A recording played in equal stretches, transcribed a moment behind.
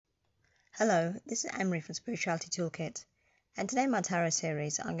Hello, this is Emery from Spirituality Toolkit, and today in my tarot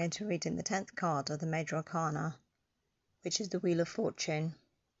series I'm going to read in the 10th card of the Major Arcana, which is the Wheel of Fortune.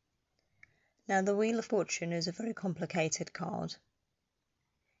 Now, the Wheel of Fortune is a very complicated card.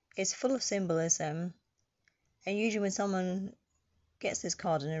 It's full of symbolism, and usually when someone gets this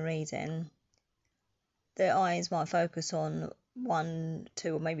card in a reading, their eyes might focus on one,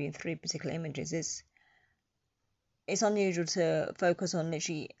 two, or maybe three particular images. It's unusual to focus on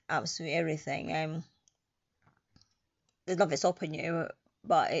literally absolutely everything. There's nothing stopping you,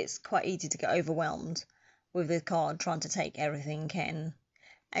 but it's quite easy to get overwhelmed with the card trying to take everything in.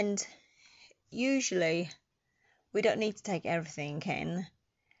 And usually we don't need to take everything in,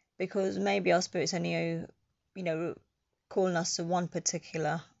 because maybe our spirit's only, calling us to one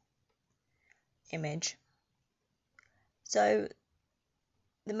particular image. So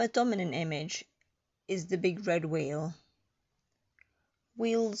the most dominant image is the big red wheel.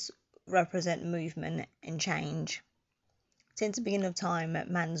 Wheels represent movement and change. Since the beginning of time,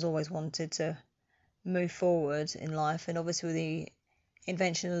 man's always wanted to move forward in life, and obviously with the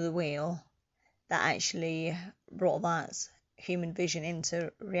invention of the wheel, that actually brought that human vision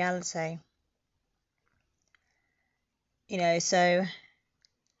into reality. So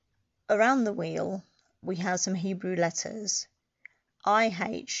around the wheel we have some Hebrew letters,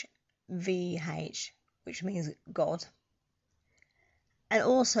 IHVH, which means God. And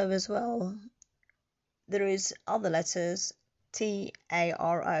also as well, there is other letters,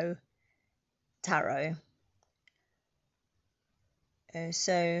 TARO, tarot.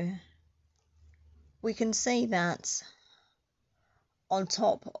 So we can see that on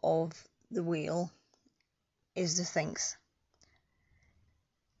top of the wheel is the Sphinx.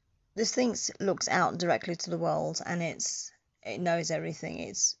 The Sphinx looks out directly to the world, and it knows everything.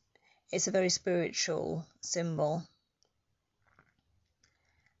 It's a very spiritual symbol.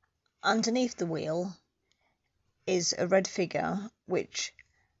 Underneath the wheel is a red figure, which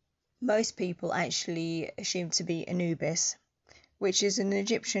most people actually assume to be Anubis, which is an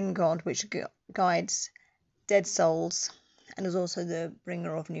Egyptian god which guides dead souls and is also the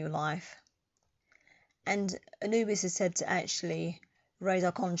bringer of new life. And Anubis is said to actually raise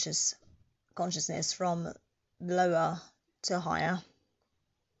our consciousness from lower to higher.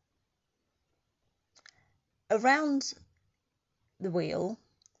 Around the wheel,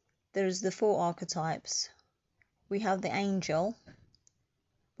 there's the four archetypes. We have the angel,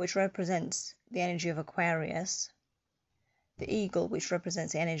 which represents the energy of Aquarius, the eagle, which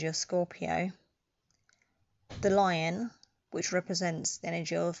represents the energy of Scorpio, the lion, which represents the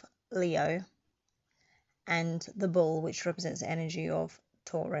energy of Leo, and the bull, which represents the energy of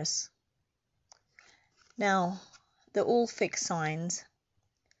Taurus. Now, they're all fixed signs.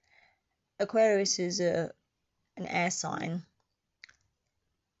 Aquarius is an air sign,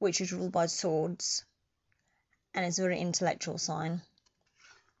 which is ruled by swords, and it's a very intellectual sign.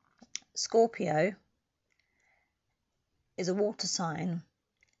 Scorpio is a water sign,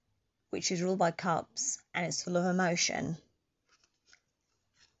 which is ruled by cups, and it's full of emotion.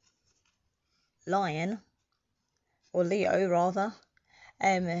 Lion, or Leo rather,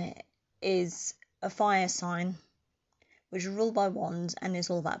 is a fire sign, which is ruled by wands and is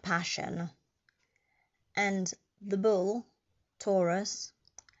all about passion. And the bull, Taurus,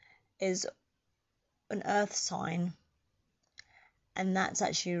 is an earth sign, and that's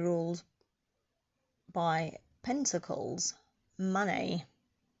actually ruled by pentacles, money.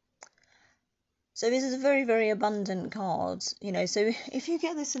 So this is a very, very abundant card, so if you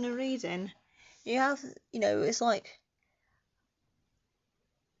get this in a reading, you have, it's like,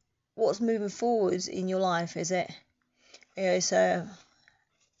 what's moving forward in your life? Is it, so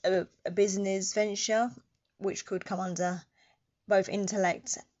a business venture, which could come under both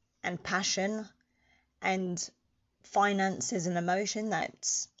intellect and passion, and finances and emotion.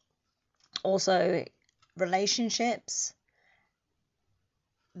 That's also relationships.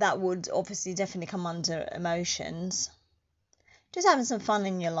 That would obviously definitely come under emotions. Just having some fun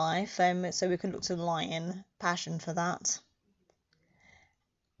in your life, so we can look to the lion, passion for that.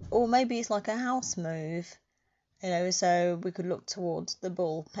 Or maybe it's like a house move, so we could look towards the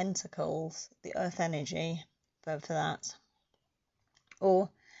bull, pentacles, the earth energy for that. Or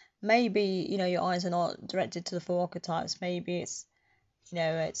maybe, your eyes are not directed to the four archetypes. Maybe it's,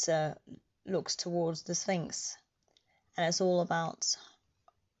 it's looks towards the Sphinx, and it's all about,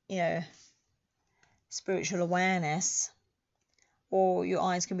 spiritual awareness. Or your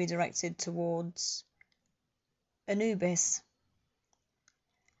eyes can be directed towards Anubis,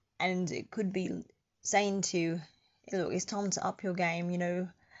 and it could be saying to you, look, it's time to up your game,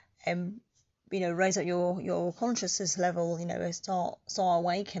 raise up your consciousness level, start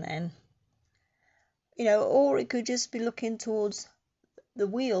awakening. or it could just be looking towards the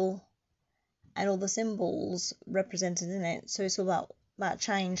wheel and all the symbols represented in it. So it's all about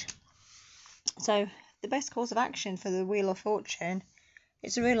change. So the best course of action for the Wheel of Fortune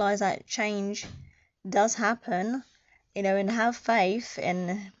is to realise that change does happen, and have faith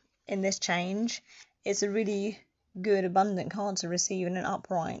in this change. It's a really good, abundant card to receive in an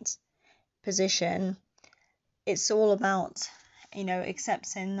upright position. It's all about,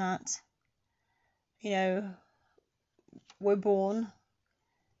 accepting that, we're born,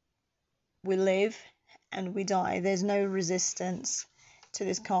 we live, and we die. There's no resistance to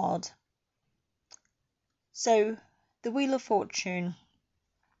this card. So the Wheel of Fortune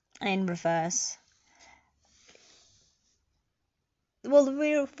in reverse. Well, the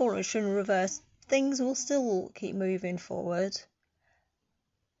Wheel of Fortune in reverse, things will still keep moving forward.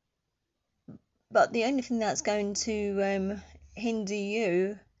 But the only thing that's going to hinder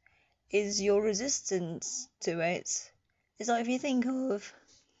you is your resistance to it. It's like if you think of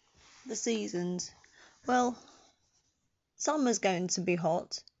the seasons, well, summer's going to be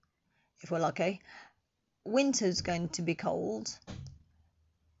hot, if we're lucky. Winter's going to be cold.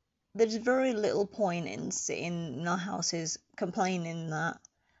 There's very little point in sitting in our houses complaining that,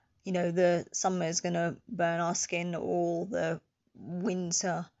 the summer is going to burn our skin, or the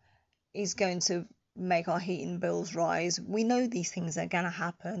winter is going to make our heating bills rise. We know these things are going to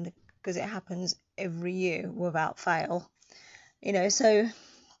happen because it happens every year without fail. So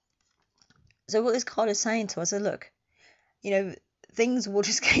what this card is saying to us is, look, things will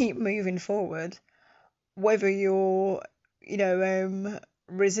just keep moving forward, whether you're,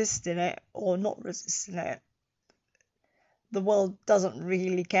 resisting it or not resisting it. The world doesn't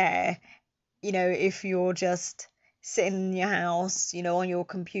really care, if you're just sitting in your house, on your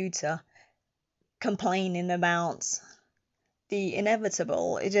computer, complaining about the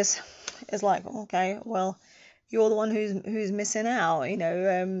inevitable. It's like, okay, well, you're the one who's missing out,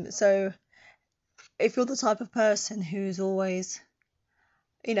 so if you're the type of person who's always,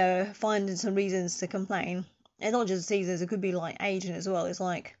 finding some reasons to complain, it's not just seasons, it could be like aging as well. It's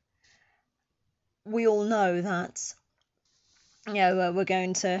like, we all know that, we're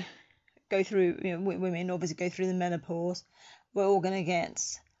going to go through, women obviously go through the menopause. We're all going to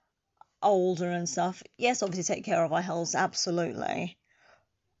get older and stuff. Yes, obviously take care of our health, absolutely.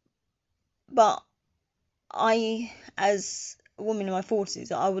 But I, as a woman in my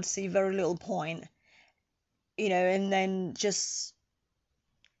 40s, I would see very little point, and then just,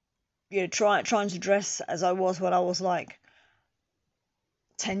 trying to dress as I was when I was like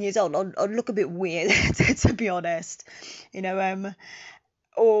 10 years old. I'd look a bit weird, to be honest,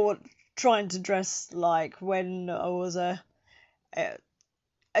 or trying to dress like when I was a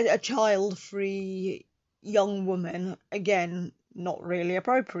child-free young woman. Again, not really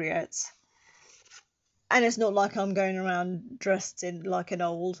appropriate. And it's not like I'm going around dressed in like an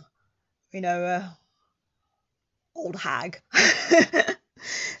old, old hag.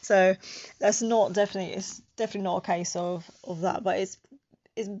 So it's definitely not a case of that, but it's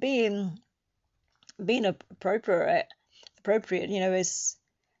being appropriate, is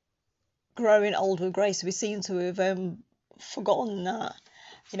growing old with grace. We seem to have forgotten that.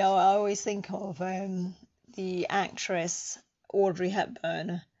 I always think of the actress Audrey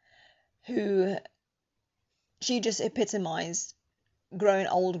Hepburn, who she just epitomised growing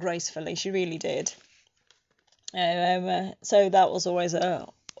old gracefully. She really did. So that was always a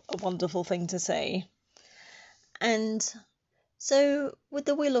wonderful thing to see. And so with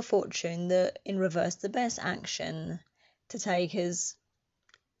the Wheel of Fortune, in reverse, the best action to take is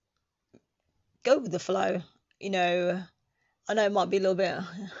go with the flow. I know it might be a little bit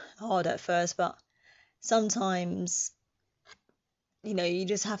hard at first, but sometimes, you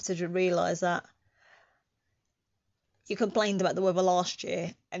just have to realise that you complained about the weather last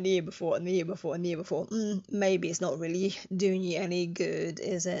year and the year before and the year before and the year before. Maybe it's not really doing you any good,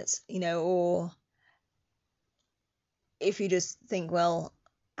 is it? Or if you just think, well,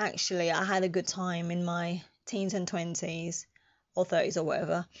 actually, I had a good time in my teens and 20s or 30s or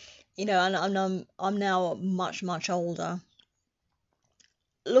whatever, and I'm now much, much older.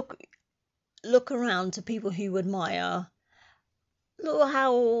 Look around to people who you admire. Look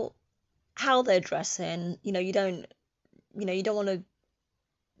how they're dressing. You don't want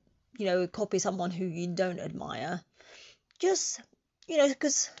to, copy someone who you don't admire. Just,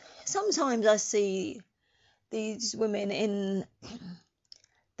 because sometimes I see these women in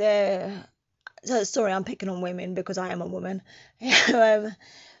their... Sorry, I'm picking on women because I am a woman. Sometimes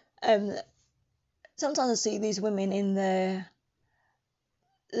I see these women in their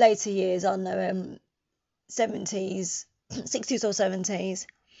later years, I don't know, 70s, 60s or 70s,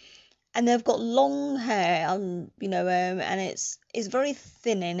 and they've got long hair, and it's very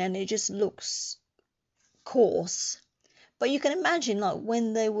thinning, and it just looks coarse. But you can imagine, like,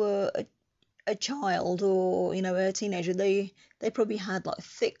 when they were a child, or a teenager, they probably had like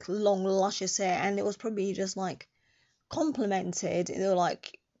thick, long, luscious hair, and it was probably just like complimented. They were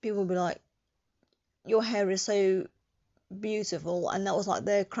like, people would be like, your hair is so beautiful, and that was like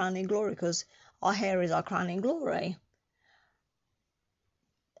their crowning glory, because our hair is our crowning glory.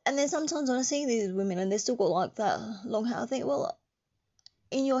 And then sometimes when I see these women and they still got like that long hair, I think, well,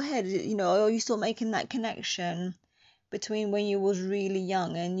 in your head, are you still making that connection between when you was really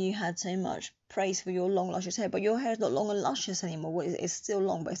young and you had so much praise for your long, luscious hair, but your hair is not long and luscious anymore? Well, it's still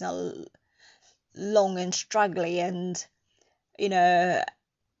long, but it's not long and straggly, and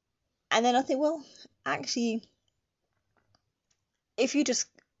and then I think, well, actually, if you just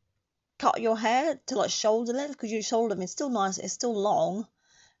cut your hair to like shoulder length, because your shoulder length is still nice, it's still long,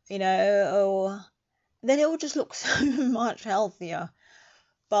 or then it will just look so much healthier.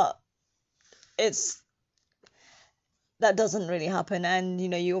 But that doesn't really happen, and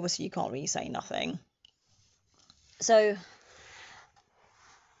you obviously you can't really say nothing. So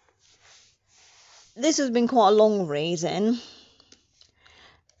this has been quite a long reading.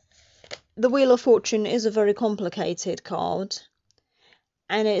 The Wheel of Fortune is a very complicated card,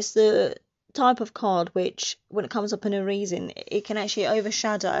 and it's the type of card which, when it comes up in a reading, it can actually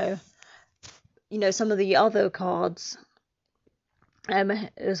overshadow some of the other cards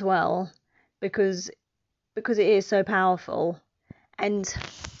as well, because it is so powerful.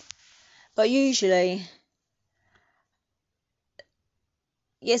 But usually,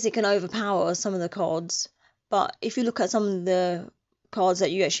 yes, it can overpower some of the cards, but if you look at some of the cards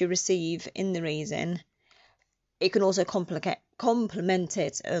that you actually receive in the reading, it can also complement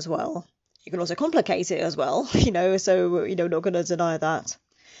it as well. You can also complicate it as well, so not going to deny that.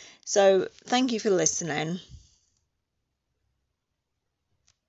 So thank you for listening.